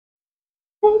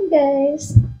Hey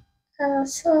guys,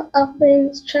 so I've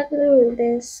been struggling with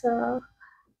this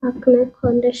acne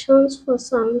conditions for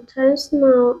some times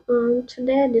now, and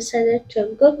today I decided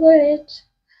to Google it,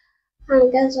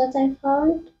 and guess what I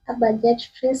found? A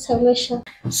budget-free solution.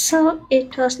 So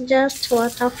it was just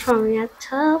water from your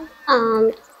tap,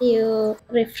 and you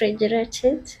refrigerate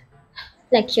it,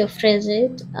 like you freeze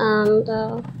it, and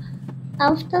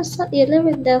after you leave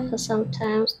it there for some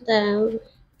times, then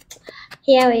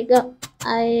here we go.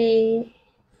 I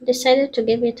decided to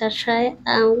give it a try,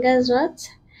 and guess what?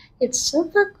 It's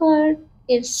super cold.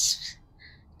 There's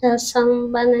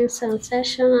some burning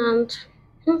sensation, and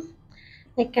hmm,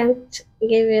 I can't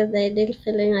give you the ideal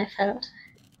feeling I felt.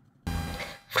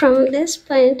 From this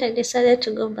point, I decided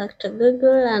to go back to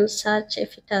Google and search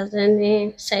if it has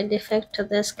any side effect to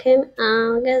the skin.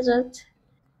 And guess what?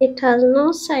 It has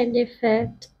no side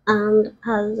effect and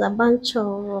has a bunch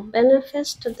of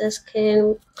benefits to the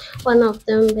skin. One of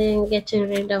them being getting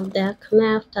rid of the acne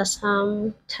after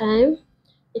some time.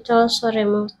 It also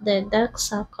removes the dark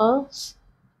circles.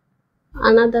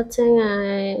 Another thing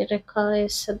I recall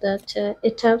is that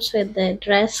it helps with the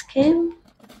dry skin.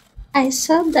 I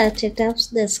saw that it helps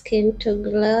the skin to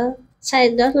glow. So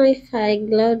I don't know if I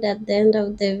glowed at the end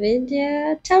of the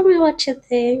video. Tell me what you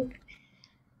think.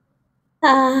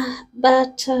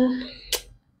 But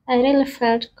I really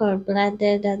felt cold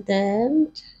blooded at the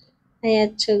end. I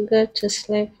had to go to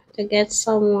sleep to get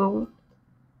some warmth.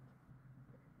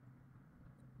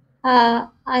 I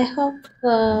hope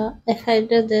if I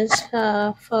do this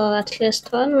for at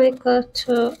least 1 week or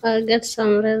two, I'll get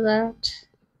some result.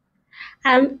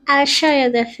 And I'll show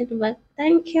you the feedback.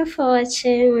 Thank you for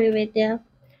watching my video.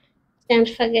 Don't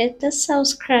forget to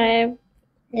subscribe,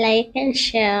 like, and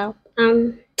share.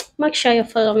 Make sure you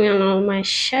follow me on all my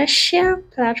social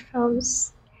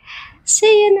platforms.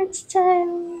 See you next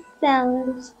time.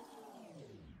 Balance.